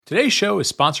Today's show is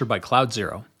sponsored by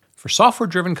CloudZero. For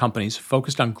software-driven companies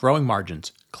focused on growing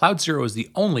margins, CloudZero is the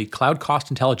only cloud cost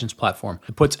intelligence platform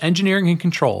that puts engineering in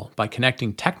control by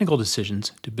connecting technical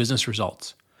decisions to business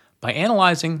results. By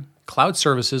analyzing cloud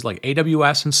services like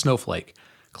AWS and Snowflake,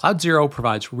 CloudZero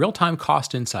provides real-time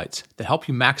cost insights that help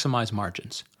you maximize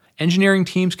margins. Engineering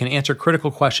teams can answer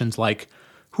critical questions like,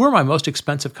 who are my most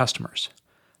expensive customers?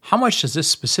 How much does this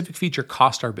specific feature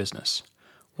cost our business?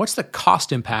 What's the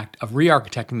cost impact of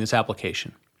re-architecting this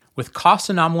application? With cost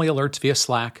anomaly alerts via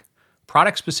Slack,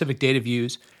 product-specific data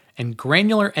views, and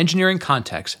granular engineering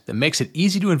context that makes it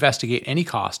easy to investigate any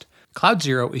cost,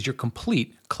 CloudZero is your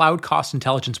complete cloud cost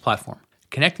intelligence platform,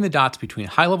 connecting the dots between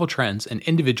high-level trends and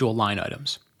individual line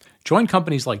items. Join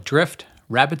companies like Drift,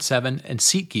 Rapid7, and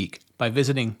SeatGeek by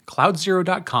visiting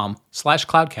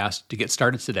cloudzero.com/cloudcast to get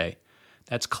started today.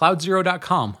 That's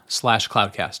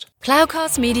cloudzero.com/cloudcast.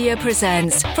 Cloudcast Media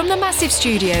presents from the massive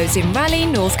studios in Raleigh,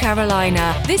 North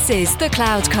Carolina. This is the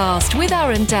Cloudcast with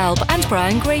Aaron Delp and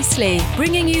Brian Gracely,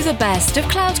 bringing you the best of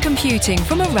cloud computing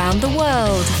from around the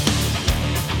world.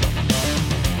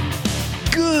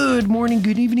 Good morning,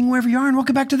 good evening, wherever you are, and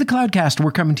welcome back to the Cloudcast.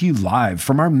 We're coming to you live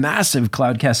from our massive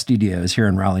Cloudcast studios here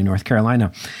in Raleigh, North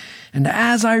Carolina. And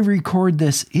as I record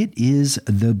this, it is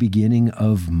the beginning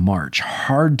of March.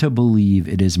 Hard to believe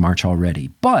it is March already,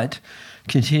 but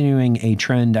continuing a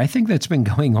trend I think that's been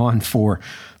going on for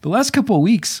the last couple of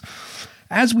weeks.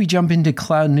 As we jump into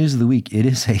Cloud News of the Week, it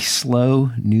is a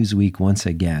slow news week once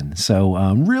again. So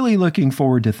I'm really looking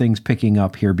forward to things picking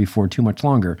up here before too much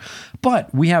longer.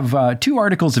 But we have two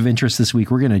articles of interest this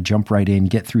week. We're going to jump right in,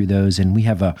 get through those, and we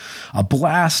have a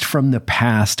blast from the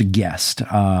past guest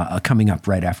coming up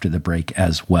right after the break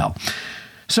as well.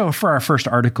 So for our first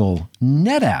article,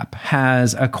 NetApp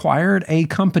has acquired a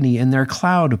company in their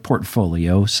cloud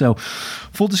portfolio. So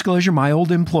full disclosure, my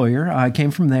old employer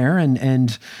came from there,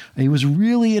 and it was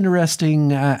really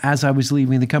interesting as I was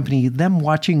leaving the company, them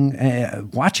watching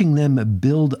them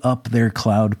build up their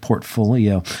cloud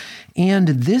portfolio. And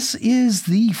this is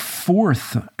the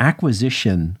fourth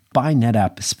acquisition by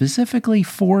NetApp specifically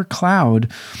for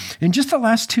cloud in just the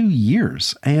last 2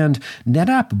 years. And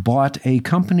NetApp bought a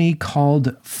company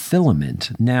called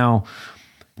Filament. Now,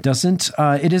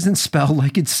 it isn't spelled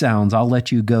like it sounds. I'll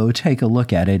let you go take a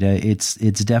look at it.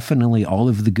 It's definitely all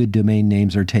of the good domain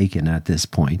names are taken at this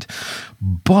point.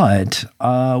 But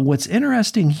what's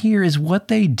interesting here is what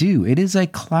they do. It is a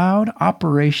cloud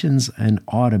operations and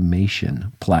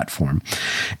automation platform.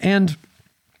 And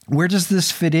where does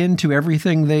this fit into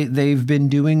everything they've been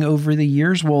doing over the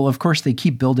years? Well, of course, they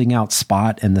keep building out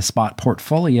Spot and the Spot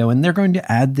portfolio, and they're going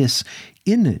to add this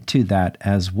into that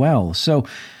as well. So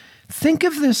think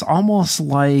of this almost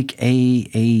like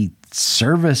a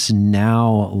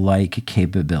ServiceNow-like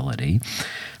capability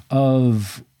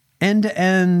of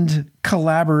end-to-end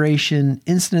collaboration,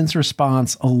 incident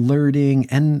response, alerting,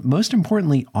 and most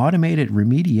importantly, automated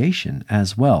remediation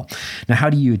as well. Now, how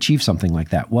do you achieve something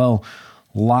like that? Well,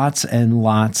 lots and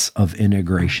lots of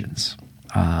integrations.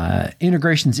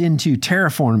 Integrations into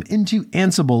Terraform, into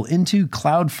Ansible, into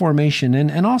CloudFormation,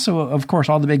 and also, of course,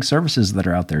 all the big services that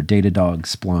are out there, Datadog,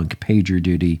 Splunk,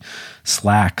 PagerDuty,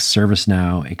 Slack,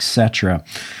 ServiceNow, etc.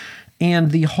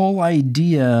 And the whole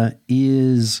idea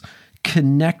is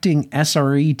connecting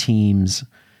SRE teams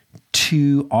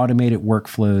to automated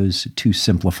workflows to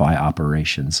simplify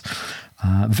operations.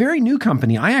 Very new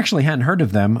company. I actually hadn't heard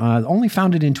of them. Only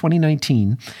founded in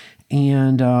 2019.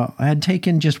 And I had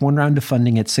taken just one round of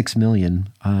funding at $6 million.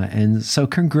 And so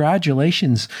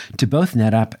congratulations to both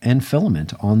NetApp and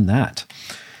Filament on that.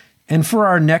 And for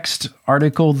our next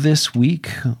article this week,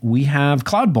 we have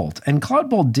CloudBolt. And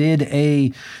CloudBolt did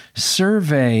a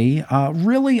survey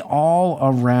really all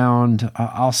around,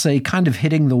 I'll say, kind of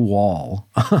hitting the wall.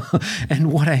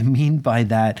 And what I mean by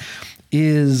that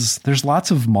is there's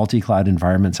lots of multi-cloud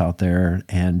environments out there,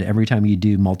 and every time you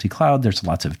do multi-cloud, there's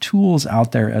lots of tools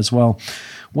out there as well.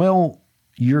 Well,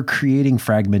 you're creating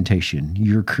fragmentation,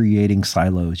 you're creating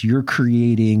silos, you're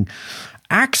creating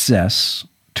access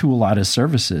to a lot of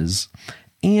services,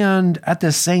 and at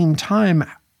the same time,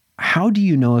 how do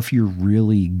you know if you're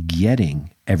really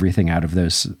getting everything out of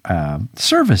those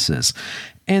services?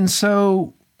 And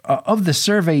so of the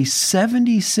survey,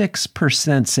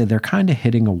 76% say they're kind of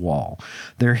hitting a wall.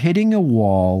 They're hitting a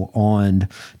wall on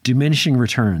diminishing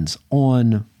returns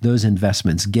on those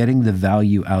investments, getting the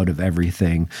value out of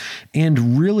everything,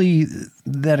 and really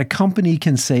that a company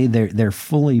can say they're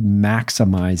fully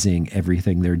maximizing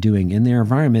everything they're doing in their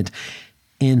environment,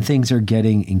 and things are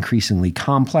getting increasingly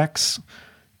complex,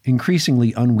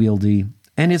 increasingly unwieldy,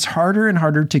 And it's harder and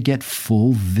harder to get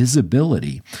full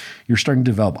visibility. You're starting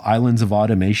to develop islands of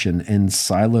automation and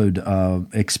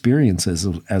siloed experiences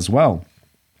as well.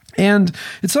 And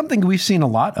it's something we've seen a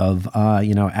lot of,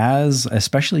 as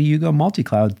especially you go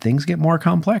multi-cloud, things get more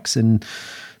complex and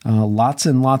lots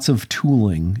and lots of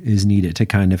tooling is needed to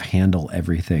kind of handle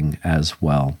everything as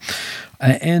well.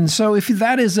 And so if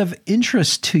that is of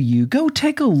interest to you, go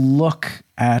take a look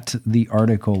at the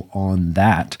article on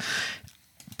that.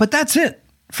 But that's it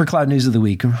for Cloud News of the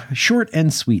Week. Short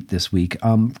and sweet this week.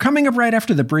 Coming up right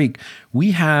after the break,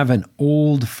 we have an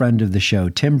old friend of the show,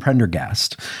 Tim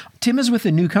Prendergast. Tim is with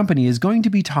a new company, is going to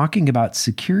be talking about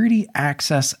security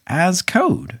access as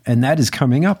code, and that is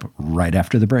coming up right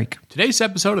after the break. Today's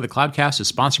episode of the Cloudcast is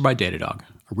sponsored by Datadog, a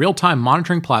real-time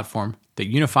monitoring platform that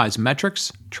unifies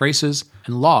metrics, traces,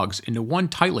 and logs into one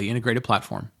tightly integrated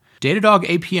platform. Datadog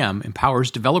APM empowers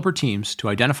developer teams to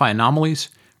identify anomalies,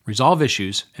 resolve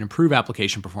issues, and improve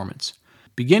application performance.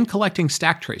 Begin collecting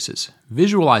stack traces,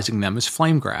 visualizing them as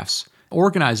flame graphs,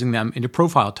 organizing them into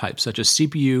profile types such as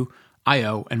CPU,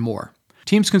 I/O, and more.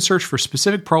 Teams can search for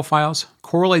specific profiles,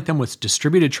 correlate them with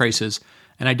distributed traces,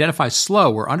 and identify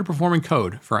slow or underperforming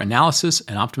code for analysis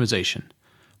and optimization.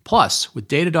 Plus, with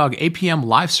Datadog APM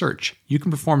Live Search, you can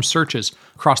perform searches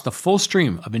across the full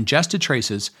stream of ingested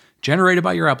traces generated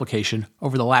by your application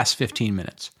over the last 15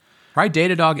 minutes. Try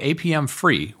Datadog APM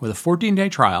free with a 14-day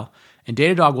trial, and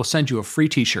Datadog will send you a free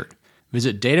t-shirt.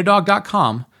 Visit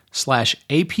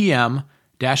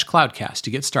datadog.com/APM-Cloudcast to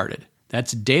get started.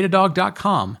 That's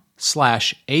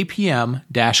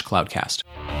datadog.com/APM-Cloudcast.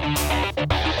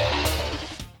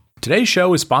 Today's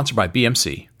show is sponsored by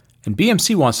BMC, and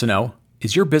BMC wants to know,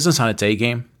 is your business on its A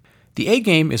game? The A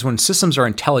game is when systems are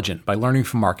intelligent by learning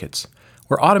from markets,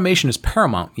 where automation is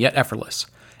paramount yet effortless,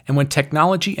 and when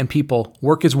technology and people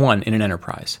work as one in an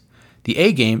enterprise. The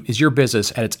A game is your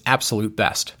business at its absolute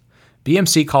best.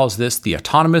 BMC calls this the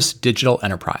autonomous digital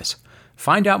enterprise.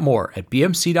 Find out more at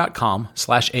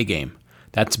bmc.com/agame.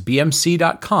 That's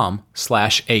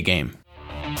bmc.com/agame.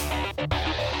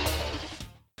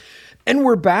 And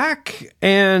we're back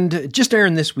and just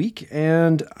airing this week.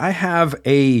 And I have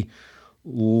a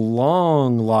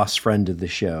long lost friend of the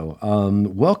show.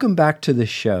 Welcome back to the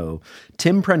show,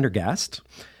 Tim Prendergast,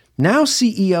 now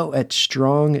CEO at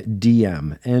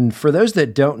StrongDM. And for those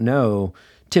that don't know,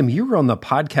 Tim, you were on the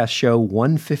podcast show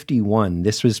 151.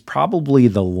 This was probably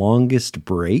the longest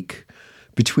break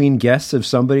between guests of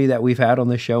somebody that we've had on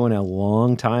the show in a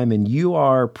long time. And you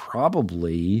are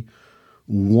probably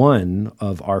one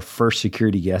of our first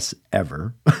security guests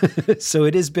ever. So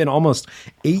it has been almost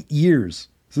 8 years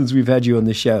since we've had you on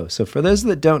the show. So for those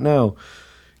that don't know,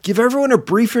 give everyone a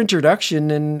brief introduction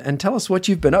and tell us what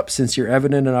you've been up since your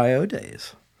Evident and I/O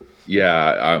days.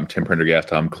 Yeah, I'm Tim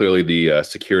Prendergast. I'm clearly the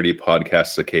security podcast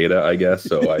cicada, I guess.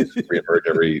 So I reemerge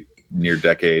every near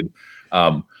decade.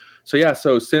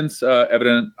 So since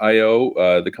Evident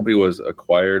IO, the company was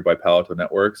acquired by Palo Alto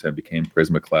Networks and became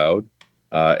Prisma Cloud.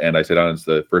 And I sit on as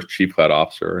the first chief cloud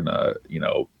officer in a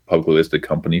publicly listed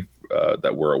company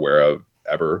that we're aware of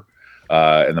ever.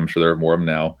 And I'm sure there are more of them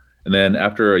now. And then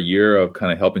after a year of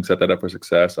kind of helping set that up for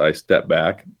success, I stepped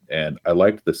back and I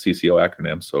liked the CCO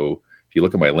acronym. So if you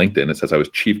look at my LinkedIn, it says I was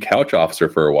chief couch officer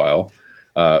for a while,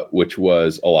 which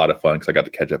was a lot of fun because I got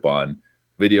to catch up on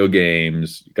video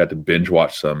games, got to binge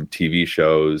watch some TV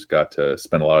shows, got to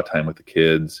spend a lot of time with the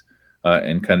kids,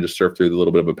 and kind of just surf through the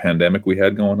little bit of a pandemic we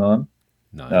had going on.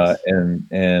 Nice.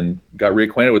 And got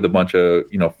reacquainted with a bunch of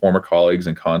former colleagues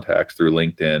and contacts through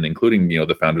LinkedIn, including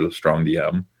the founders of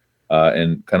StrongDM,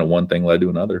 and kind of one thing led to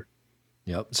another.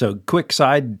 Yep. So quick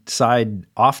side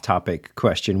off topic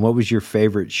question: what was your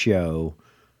favorite show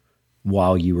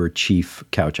while you were chief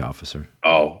couch officer?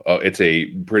 Oh, it's a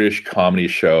British comedy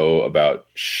show about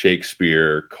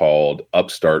Shakespeare called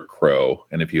Upstart Crow,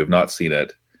 and if you have not seen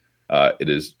it, it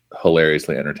is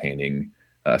hilariously entertaining.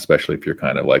 Especially if you're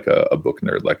kind of like a book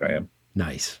nerd like I am.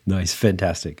 Nice.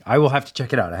 Fantastic. I will have to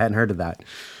check it out. I hadn't heard of that.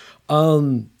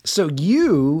 So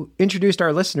you introduced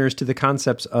our listeners to the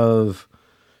concepts of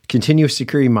continuous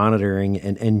security monitoring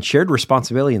and shared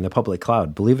responsibility in the public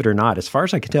cloud. Believe it or not, as far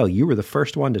as I can tell, you were the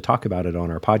first one to talk about it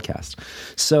on our podcast.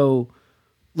 So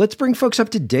let's bring folks up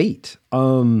to date.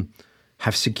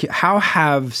 How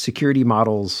have security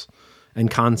models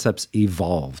and concepts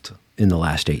evolved in the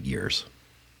last 8 years?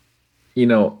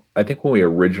 I think when we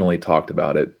originally talked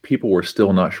about it, people were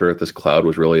still not sure if this cloud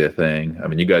was really a thing. I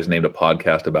mean, you guys named a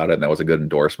podcast about it, and that was a good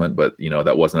endorsement, but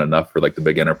that wasn't enough for like the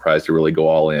big enterprise to really go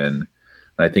all in. And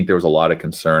I think there was a lot of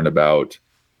concern about,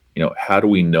 how do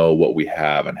we know what we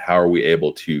have, and how are we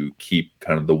able to keep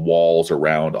kind of the walls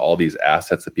around all these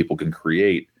assets that people can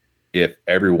create if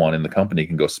everyone in the company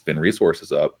can go spin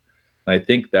resources up. And I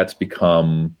think that's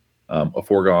become a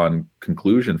foregone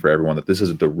conclusion for everyone, that this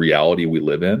is the reality we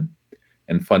live in.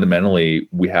 And fundamentally,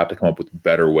 we have to come up with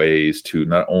better ways to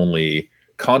not only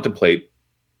contemplate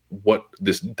what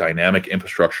this dynamic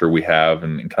infrastructure we have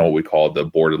and kind of what we call the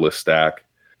borderless stack,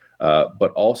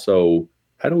 but also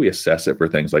how do we assess it for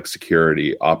things like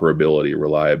security, operability,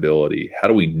 reliability? How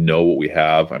do we know what we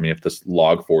have? I mean, if this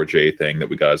Log4j thing that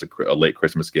we got as a late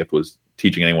Christmas gift was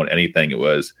teaching anyone anything, it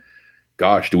was,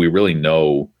 gosh, do we really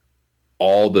know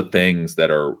all the things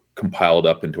that are compiled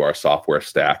up into our software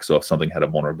stack? So if something had a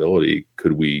vulnerability,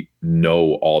 could we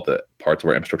know all the parts of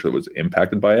our infrastructure that was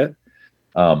impacted by it?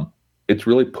 It's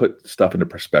really put stuff into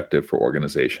perspective for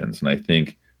organizations. And I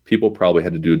think people probably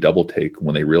had to do a double take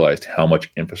when they realized how much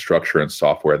infrastructure and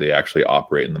software they actually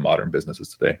operate in the modern businesses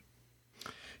today.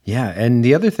 Yeah. And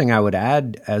the other thing I would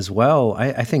add as well,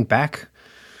 I think back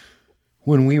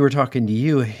when we were talking to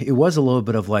you, it was a little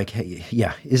bit of like, hey,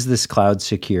 yeah, is this cloud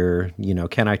secure?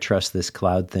 Can I trust this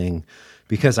cloud thing?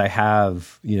 Because I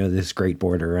have, this great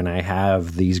border and I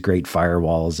have these great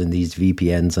firewalls and these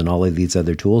VPNs and all of these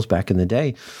other tools back in the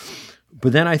day.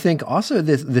 But then I think also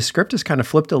the script has kind of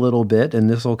flipped a little bit, and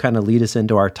this will kind of lead us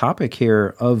into our topic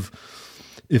here of,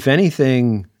 if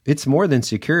anything, it's more than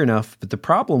secure enough, but the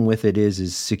problem with it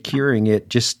is securing it,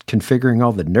 just configuring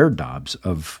all the nerd knobs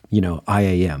of,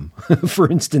 IAM,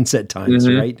 for instance, at times,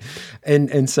 right?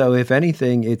 And so if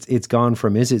anything, it's gone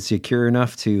from, is it secure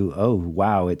enough to, oh,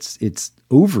 wow, it's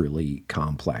overly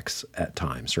complex at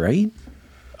times, right?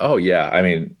 Oh, yeah. I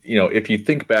mean, if you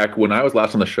think back, when I was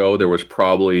last on the show, there was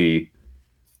probably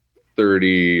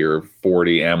 30 or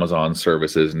 40 Amazon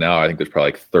services. Now I think there's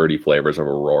probably like 30 flavors of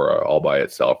Aurora all by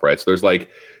itself, right? So there's like,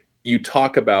 you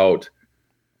talk about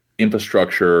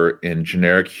infrastructure in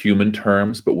generic human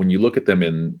terms, but when you look at them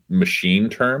in machine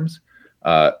terms,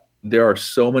 there are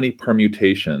so many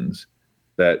permutations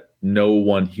that no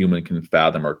one human can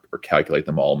fathom or calculate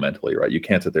them all mentally, right? You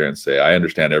can't sit there and say, I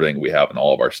understand everything we have in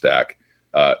all of our stack.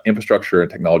 Infrastructure and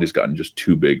technology has gotten just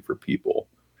too big for people.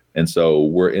 And so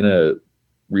we're in a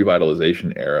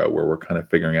revitalization era where we're kind of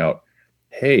figuring out,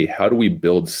 hey, how do we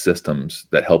build systems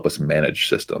that help us manage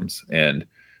systems? And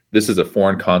this is a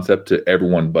foreign concept to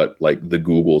everyone but like the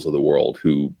Googles of the world,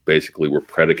 who basically were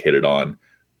predicated on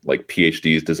like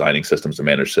PhDs designing systems to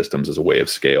manage systems as a way of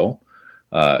scale.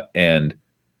 And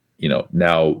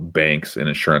now banks and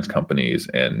insurance companies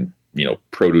and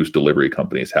produce delivery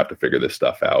companies have to figure this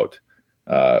stuff out,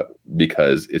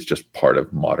 because it's just part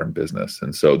of modern business.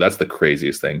 And so that's the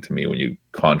craziest thing to me when you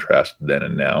contrast then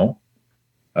and now.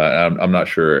 I'm not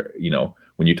sure,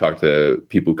 when you talk to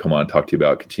people who come on and talk to you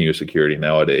about continuous security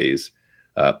nowadays,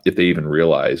 if they even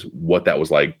realize what that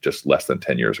was like just less than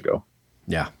 10 years ago.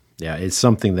 Yeah. Yeah. It's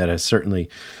something that has certainly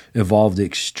evolved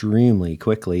extremely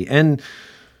quickly. And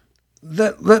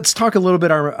let's talk a little bit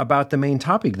about the main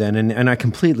topic then. And I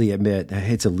completely admit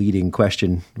it's a leading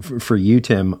question for you,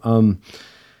 Tim.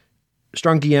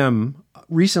 StrongDM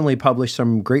recently published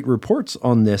some great reports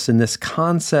on this and this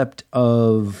concept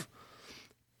of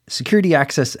security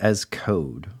access as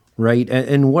code, right?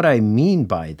 And what I mean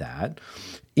by that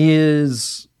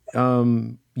is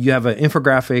you have an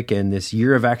infographic and this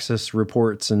year of access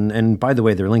reports. And by the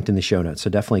way, they're linked in the show notes, so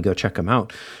definitely go check them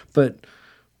out. But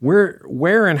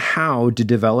where and how do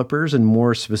developers, and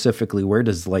more specifically, where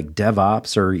does like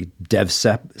DevOps or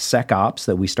DevSecOps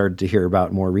that we started to hear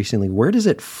about more recently, where does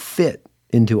it fit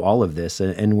into all of this?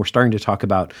 And we're starting to talk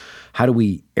about how do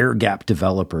we air gap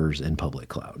developers in public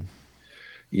cloud?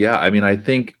 Yeah, I mean, I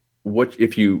think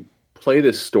if you play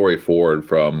this story forward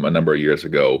from a number of years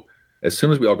ago, as soon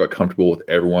as we all got comfortable with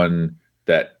everyone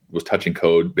that was touching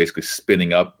code, basically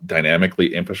spinning up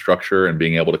dynamically infrastructure and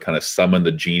being able to kind of summon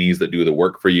the genies that do the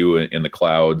work for you in the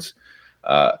clouds,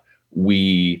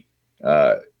 we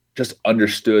just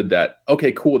understood that,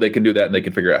 okay, cool, they can do that and they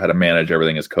can figure out how to manage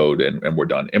everything as code, and we're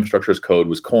done. Infrastructure as code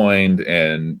was coined,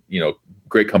 and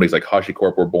great companies like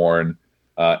HashiCorp were born,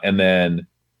 and then,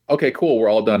 okay, cool, we're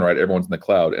all done, right? Everyone's in the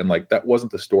cloud. And like, that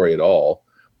wasn't the story at all.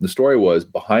 The story was,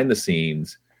 behind the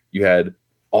scenes, you had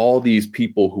all these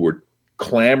people who were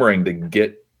clamoring to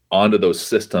get onto those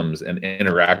systems and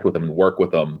interact with them and work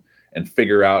with them and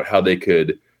figure out how they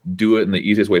could do it in the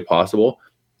easiest way possible.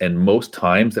 And most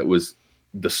times that was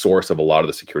the source of a lot of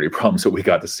the security problems that we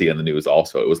got to see in the news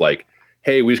also. It was like,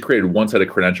 hey, we just created one set of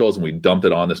credentials and we dumped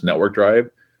it on this network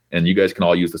drive, and you guys can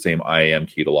all use the same IAM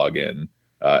key to log in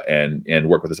and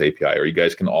work with this API. Or you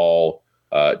guys can all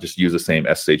just use the same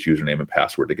SSH username and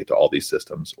password to get to all these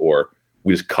systems. Or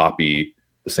we just copy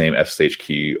the same SSH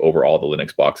key over all the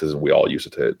Linux boxes and we all use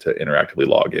it to interactively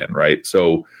log in, right?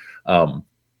 So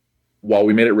while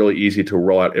we made it really easy to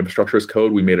roll out infrastructure as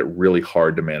code, we made it really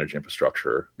hard to manage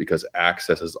infrastructure because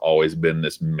access has always been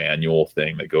this manual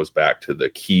thing that goes back to the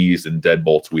keys and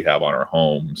deadbolts we have on our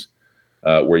homes,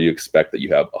 where you expect that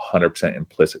you have 100%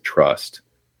 implicit trust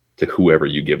to whoever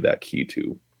you give that key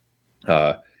to.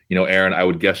 Aaron, I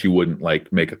would guess you wouldn't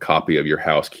like make a copy of your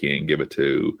house key and give it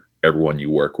to everyone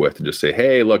you work with and just say,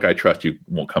 hey, look, I trust you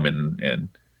won't come in and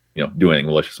do anything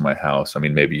malicious in my house. I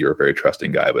mean, maybe you're a very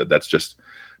trusting guy, but that's just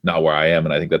not where I am.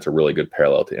 And I think that's a really good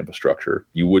parallel to infrastructure.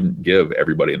 You wouldn't give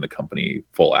everybody in the company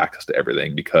full access to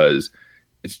everything because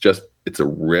it's a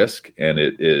risk. And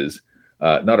it is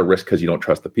not a risk because you don't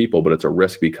trust the people, but it's a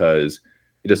risk because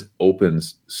it just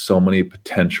opens so many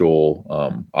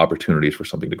potential opportunities for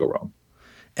something to go wrong.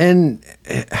 And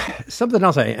something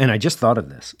else, I just thought of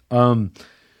this.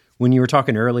 When you were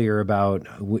talking earlier about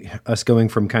us going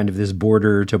from kind of this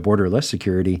border to borderless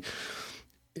security,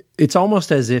 it's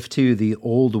almost as if to the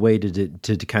old way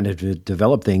to kind of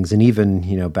develop things. And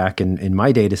even, back in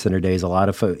my data center days, a lot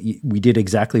of we did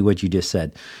exactly what you just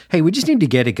said. Hey, we just need to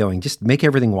get it going. Just make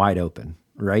everything wide open,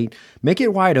 right? Make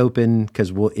it wide open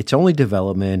because it's only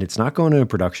development. It's not going into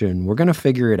production. We're going to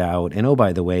figure it out. And oh,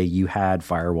 by the way, you had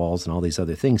firewalls and all these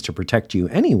other things to protect you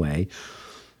anyway.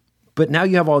 But now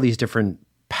you have all these different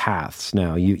paths.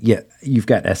 Now you've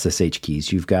got SSH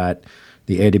keys. You've got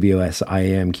the AWS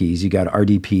IAM keys, you got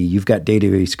RDP, you've got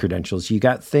database credentials, you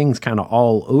got things kind of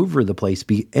all over the place,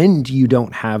 and you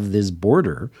don't have this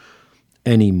border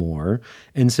anymore.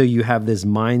 And so you have this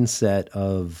mindset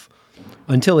of,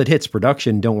 until it hits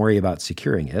production, don't worry about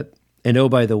securing it. And oh,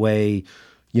 by the way,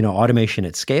 automation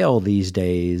at scale these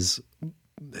days,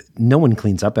 no one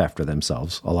cleans up after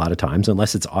themselves a lot of times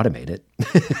unless it's automated,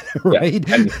 right?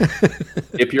 Yeah.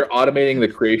 If you're automating the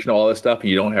creation of all this stuff and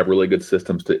you don't have really good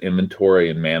systems to inventory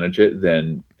and manage it,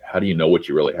 then how do you know what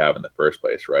you really have in the first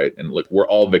place, right? And look, we're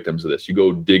all victims of this. You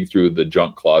go dig through the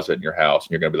junk closet in your house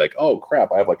and you're going to be like, oh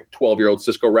crap, I have like a 12-year-old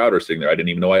Cisco router sitting there I didn't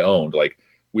even know I owned. Like,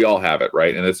 we all have it,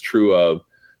 right? And it's true of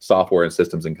software and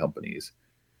systems and companies.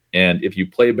 And if you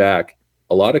play back,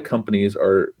 a lot of companies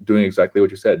are doing exactly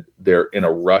what you said. They're in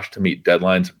a rush to meet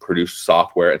deadlines and produce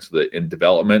software. And so that in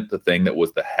development, the thing that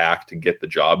was the hack to get the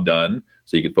job done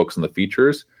so you can focus on the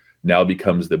features now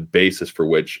becomes the basis for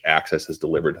which access is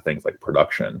delivered to things like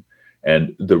production.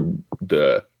 And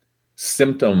the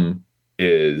symptom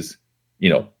is,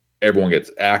 everyone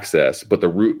gets access, but the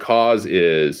root cause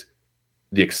is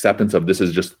the acceptance of this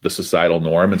is just the societal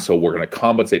norm. And so we're going to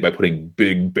compensate by putting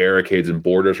big barricades and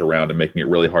borders around and making it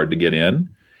really hard to get in.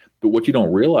 But what you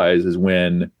don't realize is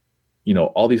when,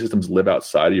 all these systems live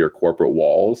outside of your corporate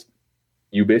walls,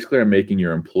 you basically are making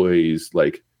your employees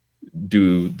like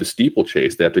do the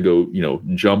steeplechase. They have to go,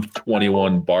 jump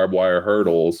 21 barbed wire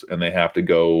hurdles, and they have to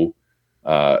go,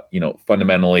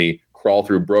 fundamentally crawl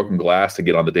through broken glass to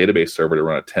get on the database server to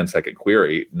run a 10-second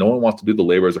query. No one wants to do the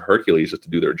labor as a Hercules just to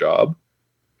do their job.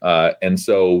 And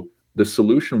so the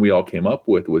solution we all came up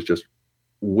with was just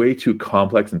way too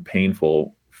complex and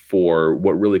painful for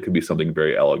what really could be something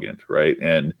very elegant, right?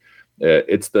 And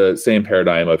it's the same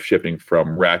paradigm of shifting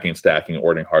from racking and stacking,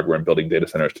 ordering hardware and building data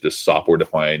centers to just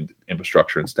software-defined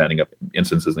infrastructure and standing up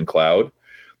instances in cloud.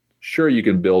 Sure, you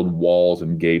can build walls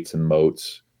and gates and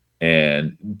moats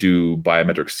and do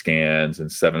biometric scans and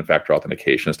 7-factor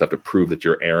authentication and stuff to prove that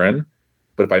you're Aaron.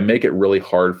 But if I make it really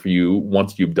hard for you,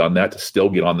 once you've done that, to still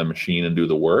get on the machine and do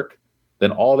the work,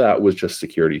 then all that was just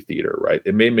security theater, right?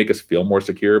 It may make us feel more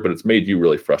secure, but it's made you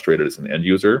really frustrated as an end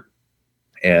user.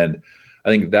 And I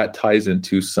think that ties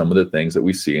into some of the things that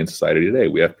we see in society today.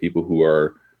 We have people who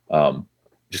are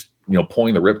just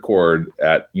pulling the ripcord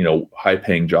at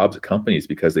high-paying jobs at companies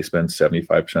because they spend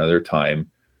 75% of their time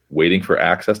waiting for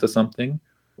access to something,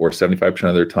 or 75%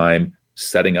 of their time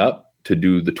setting up to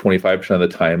do the 25% of the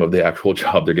time of the actual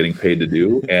job they're getting paid to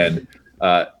do. And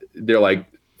they're like,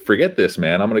 forget this,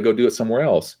 man. I'm going to go do it somewhere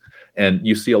else. And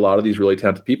you see a lot of these really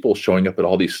talented people showing up at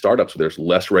all these startups where there's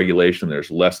less regulation,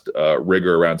 there's less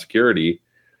rigor around security.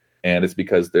 And it's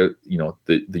because they're,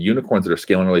 the unicorns that are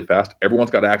scaling really fast,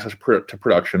 everyone's got access to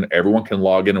production. Everyone can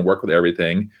log in and work with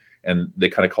everything. And they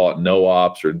kind of call it no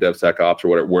ops or DevSecOps or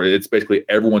whatever, where it's basically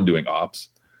everyone doing ops.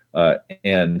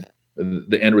 And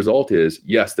the end result is,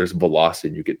 yes, there's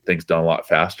velocity. You get things done a lot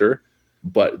faster,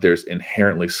 but there's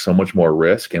inherently so much more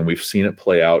risk. And we've seen it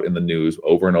play out in the news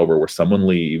over and over where someone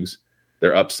leaves,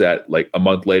 they're upset. Like a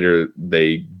month later,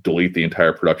 they delete the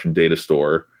entire production data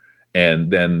store.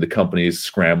 And then the company's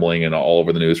scrambling and all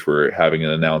over the news for having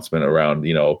an announcement around,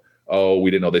 oh, we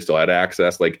didn't know they still had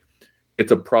access. Like,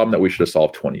 it's a problem that we should have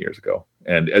solved 20 years ago.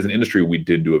 And as an industry, we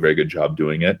did do a very good job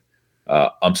doing it.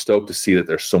 I'm stoked to see that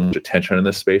there's so much attention in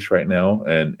this space right now.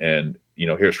 And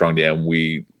here at StrongDM,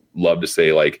 we love to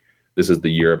say like, this is the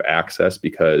year of access,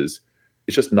 because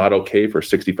it's just not okay for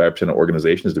 65% of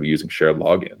organizations to be using shared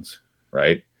logins,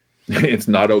 right? It's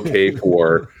not okay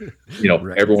for,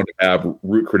 right, everyone to have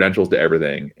root credentials to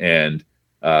everything. And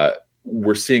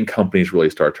we're seeing companies really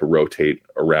start to rotate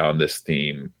around this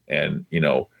theme. And,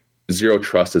 zero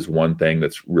trust is one thing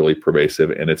that's really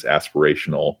pervasive and it's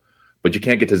aspirational, but you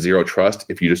can't get to zero trust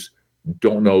if you just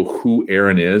don't know who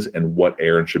Aaron is and what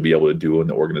Aaron should be able to do in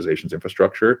the organization's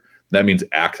infrastructure. That means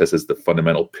access is the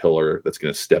fundamental pillar that's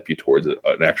going to step you towards an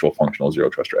actual functional zero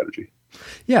trust strategy.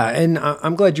 Yeah, and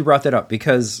I'm glad you brought that up,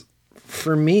 because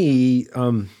for me,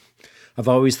 I've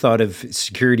always thought of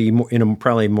security in a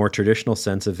probably more traditional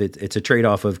sense of it. It's a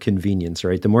trade-off of convenience,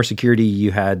 right? The more security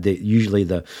you had, usually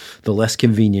the less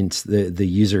convenience the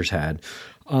users had.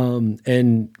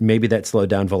 And maybe that slowed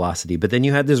down velocity. But then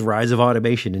you had this rise of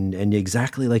automation, and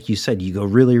exactly like you said, you go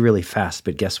really, really fast.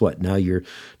 But guess what? Now you're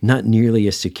not nearly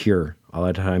as secure a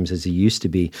lot of times as you used to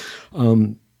be.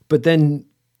 But then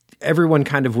everyone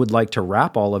kind of would like to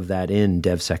wrap all of that in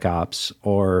DevSecOps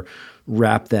or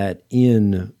wrap that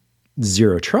in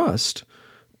zero trust.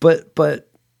 But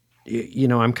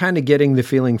I'm kind of getting the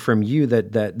feeling from you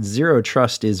that zero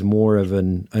trust is more of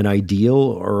an ideal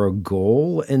or a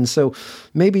goal. And so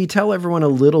maybe tell everyone a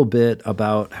little bit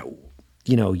about,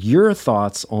 your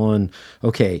thoughts on,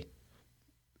 okay,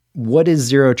 what is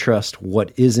zero trust?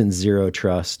 What isn't zero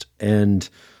trust? And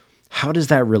how does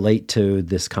that relate to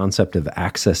this concept of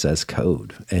access as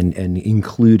code and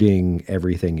including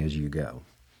everything as you go?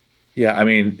 Yeah,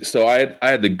 so I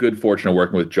had the good fortune of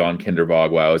working with John Kindervag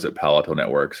while I was at Palo Alto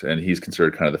Networks, and he's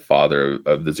considered kind of the father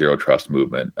of the zero trust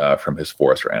movement from his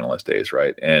Forrester analyst days,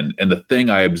 right? And the thing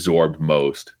I absorbed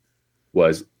most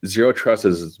was zero trust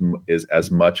is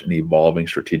as much an evolving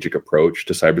strategic approach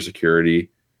to cybersecurity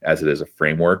as it is a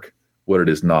framework. What it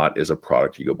is not is a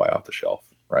product you go buy off the shelf,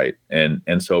 right? And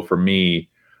so for me,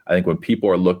 I think when people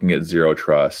are looking at zero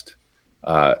trust,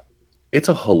 it's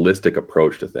a holistic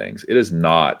approach to things. It is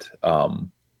not,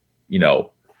 it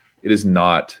is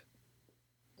not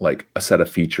like a set of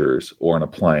features or an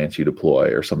appliance you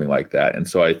deploy or something like that. And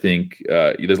so I think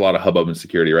there's a lot of hubbub in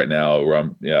security right now where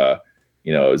I'm,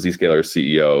 Zscaler's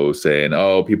CEO saying,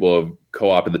 oh, people have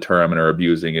co-opted the term and are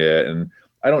abusing it. And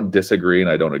I don't disagree and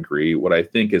I don't agree. What I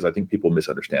think people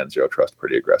misunderstand zero trust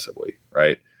pretty aggressively,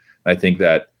 right? And I think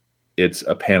that it's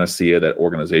a panacea that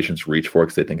organizations reach for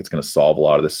because they think it's going to solve a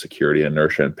lot of the security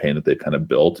inertia and pain that they've kind of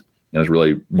built. And it's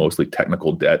really mostly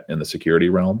technical debt in the security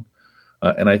realm.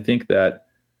 And I think that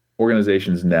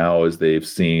organizations now, as they've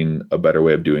seen a better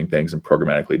way of doing things and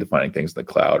programmatically defining things in the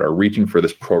cloud, are reaching for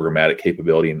this programmatic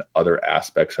capability in other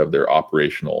aspects of their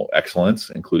operational excellence,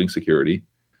 including security.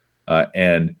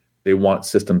 And they want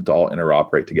systems to all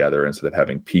interoperate together instead of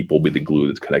having people be the glue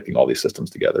that's connecting all these systems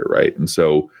together, right? And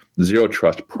so zero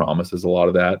trust promises a lot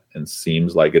of that and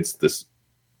seems like it's this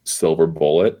silver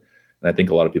bullet. And I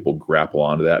think a lot of people grapple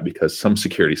onto that because some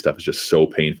security stuff is just so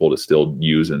painful to still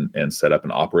use and set up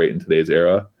and operate in today's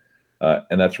era.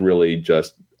 And that's really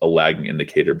just a lagging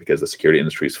indicator because the security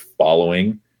industry is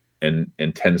following and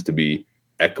tends to be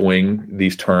echoing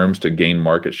these terms to gain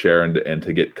market share and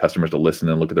to get customers to listen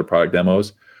and look at their product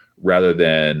demos, rather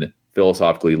than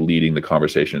philosophically leading the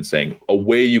conversation and saying a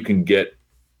way you can get,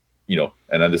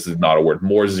 and then this is not a word,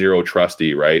 more zero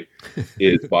trusty, right,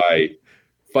 is by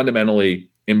fundamentally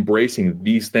embracing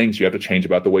these things you have to change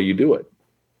about the way you do it.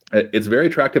 It's very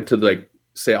attractive to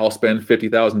say I'll spend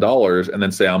 $50,000 and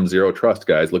then say I'm zero trust,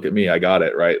 guys. Look at me, I got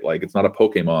it, right? Like it's not a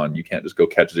Pokemon. You can't just go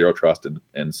catch zero trust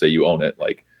and say you own it.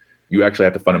 Like you actually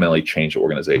have to fundamentally change the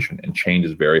organization, and change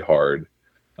is very hard.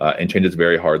 And change is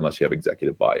very hard unless you have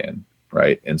executive buy-in,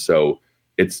 right? And so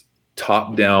it's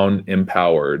top-down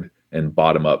empowered and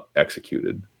bottom-up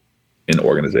executed in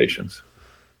organizations.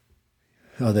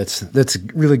 Oh, that's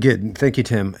really good. Thank you,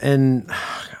 Tim. And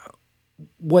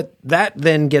what that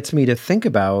then gets me to think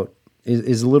about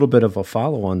is a little bit of a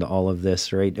follow-on to all of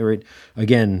this, right?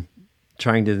 Again,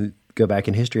 trying to go back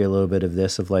in history a little bit of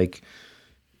this, of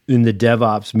in the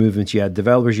DevOps movements, you had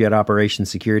developers, you had operations,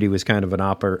 security was kind of an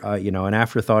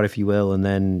afterthought, if you will. And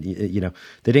then,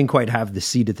 they didn't quite have the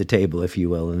seat at the table, if you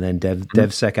will. And then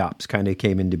DevSecOps kind of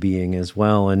came into being as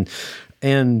well.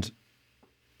 And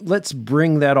let's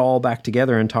bring that all back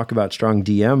together and talk about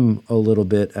StrongDM a little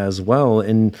bit as well.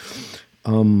 And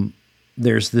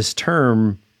there's this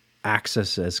term,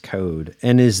 access as code.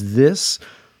 And is this,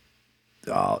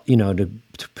 to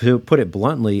put it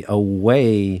bluntly, a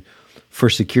way for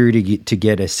security to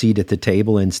get a seat at the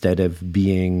table instead of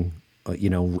being,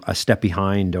 a step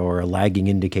behind or a lagging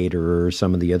indicator or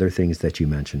some of the other things that you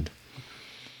mentioned?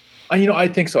 I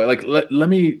think so. Let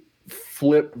me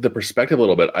flip the perspective a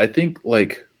little bit, I think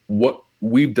like what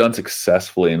we've done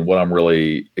successfully and what I'm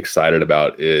really excited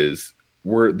about is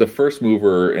we're the first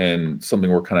mover in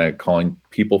something we're kind of calling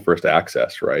people first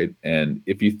access, right? And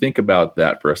if you think about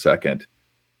that for a second,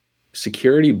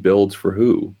 security builds for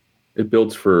who? It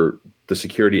builds for the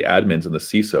security admins and the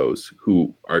CISOs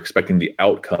who are expecting the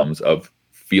outcomes of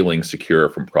feeling secure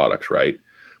from products, right?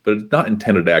 But it's not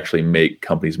intended to actually make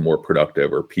companies more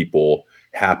productive or people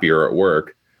happier at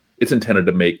work. It's intended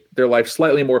to make their life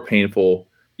slightly more painful.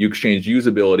 You exchange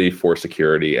usability for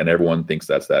security, and everyone thinks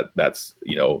that's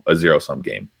a zero-sum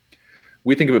game.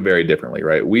 We think of it very differently,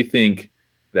 right? We think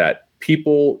that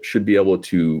people should be able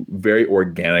to very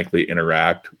organically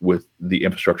interact with the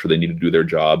infrastructure they need to do their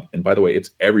job. And by the way,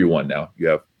 it's everyone now. You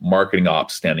have marketing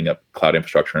ops standing up cloud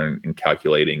infrastructure and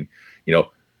calculating,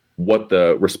 what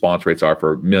the response rates are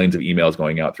for millions of emails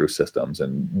going out through systems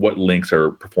and what links are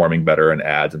performing better in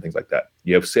ads and things like that.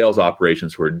 You have sales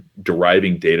operations who are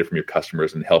deriving data from your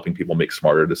customers and helping people make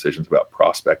smarter decisions about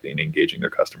prospecting and engaging their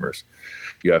customers.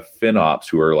 You have FinOps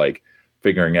who are like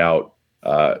figuring out,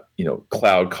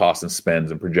 cloud costs and spends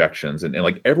and projections. And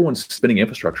like everyone's spinning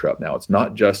infrastructure up now. It's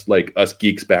not just like us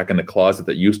geeks back in the closet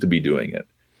that used to be doing it.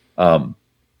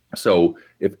 So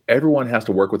if everyone has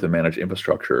to work with a managed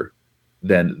infrastructure,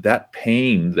 then that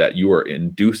pain that you are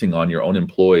inducing on your own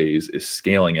employees is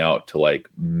scaling out to like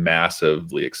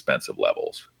massively expensive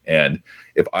levels. And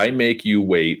if I make you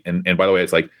wait, and by the way,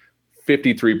 it's like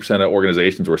 53% of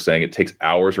organizations were saying it takes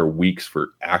hours or weeks for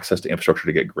access to infrastructure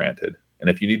to get granted. And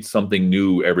if you need something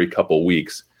new every couple of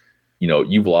weeks,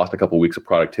 you've lost a couple of weeks of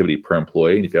productivity per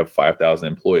employee. And if you have 5,000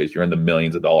 employees, you're in the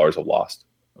millions of dollars of lost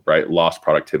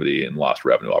productivity and lost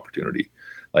revenue opportunity.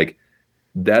 Like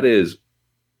that is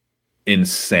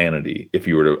insanity if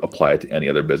you were to apply it to any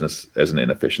other business as an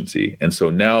inefficiency. And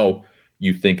so now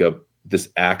you think of this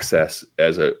access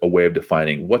as a way of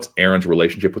defining what's Aaron's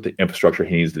relationship with the infrastructure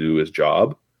he needs to do his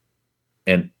job.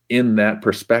 And in that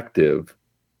perspective,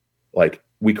 like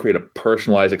we create a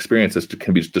personalized experience that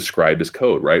can be described as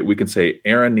code, right? We can say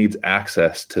Aaron needs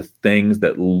access to things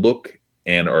that look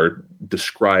and are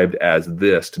described as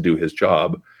this to do his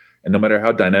job. And no matter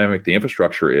how dynamic the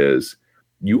infrastructure is,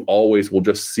 you always will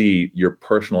just see your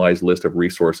personalized list of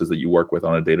resources that you work with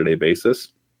on a day-to-day basis.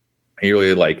 And you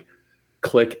really like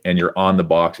click and you're on the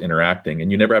box interacting.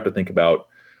 And you never have to think about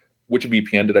which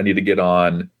VPN did I need to get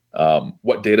on?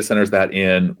 What data center is that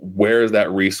in? Where is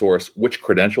that resource? Which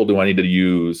credential do I need to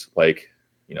use? Like,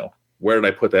 where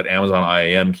did I put that Amazon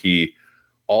IAM key?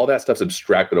 All that stuff's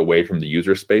abstracted away from the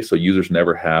user space. So users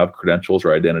never have credentials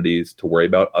or identities to worry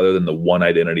about other than the one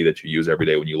identity that you use every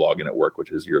day when you log in at work,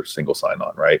 which is your single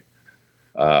sign-on, right?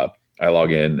 I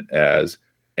log in as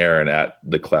Aaron at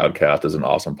the Cloudcast as an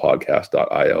awesome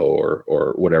podcast.io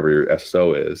or whatever your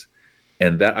SSO is.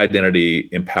 And that identity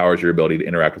empowers your ability to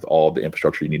interact with all of the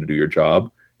infrastructure you need to do your job.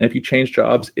 And if you change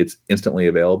jobs, it's instantly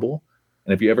available.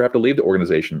 And if you ever have to leave the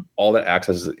organization, all that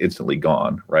access is instantly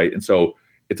gone, right? And so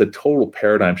it's a total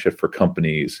paradigm shift for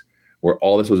companies where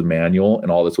all this was manual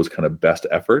and all this was kind of best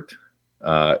effort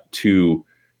to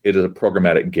it is a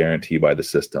programmatic guarantee by the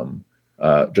system.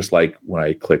 Just like when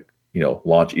I click,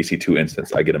 launch EC2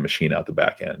 instance, I get a machine out the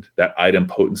back end. That item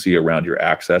potency around your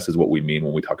access is what we mean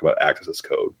when we talk about access as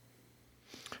code.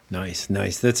 Nice.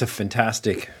 That's a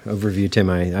fantastic overview, Tim.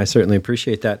 I certainly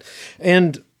appreciate that.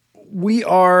 And we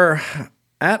are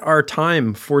at our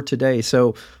time for today.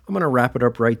 So I'm going to wrap it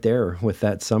up right there with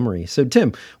that summary. So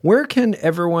Tim, where can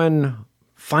everyone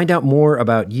find out more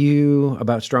about you,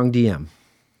 about StrongDM?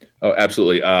 Oh,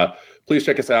 absolutely. Please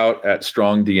check us out at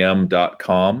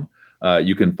strongdm.com.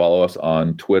 You can follow us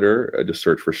on Twitter. Just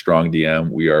search for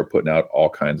StrongDM. We are putting out all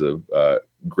kinds of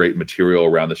great material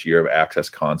around this year of access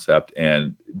concept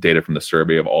and data from the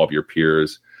survey of all of your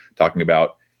peers talking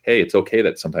about, hey, it's okay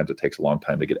that sometimes it takes a long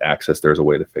time to get access. There's a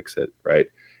way to fix it, right?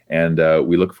 And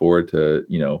we look forward to,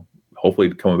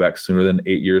 hopefully coming back sooner than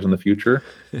 8 years in the future.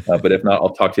 But if not, I'll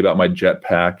talk to you about my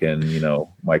jetpack and,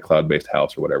 my cloud-based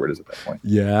house or whatever it is at that point.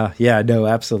 Yeah, no,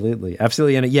 absolutely.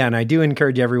 And I do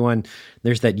encourage everyone,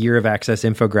 there's that year of access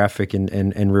infographic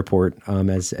and report,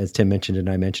 as Tim mentioned and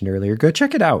I mentioned earlier. Go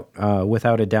check it out,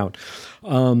 without a doubt.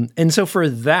 And so for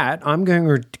that, I'm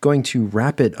going to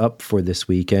wrap it up for this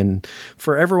week. And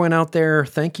for everyone out there,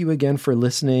 thank you again for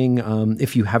listening.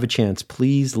 If you have a chance,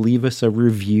 please leave us a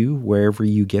review wherever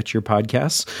you get your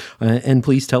podcasts, and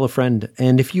please tell a friend.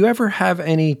 And if you ever have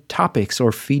any topics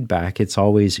or feedback, it's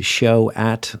always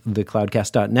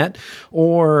show@thecloudcast.net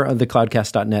or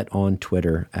thecloudcast.net on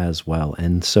Twitter as well.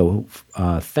 And so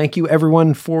thank you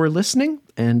everyone for listening,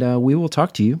 and we will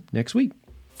talk to you next week.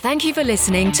 Thank you for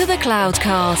listening to The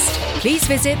Cloudcast. Please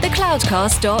visit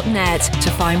thecloudcast.net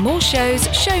to find more shows,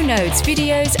 show notes,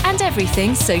 videos, and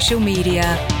everything social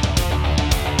media.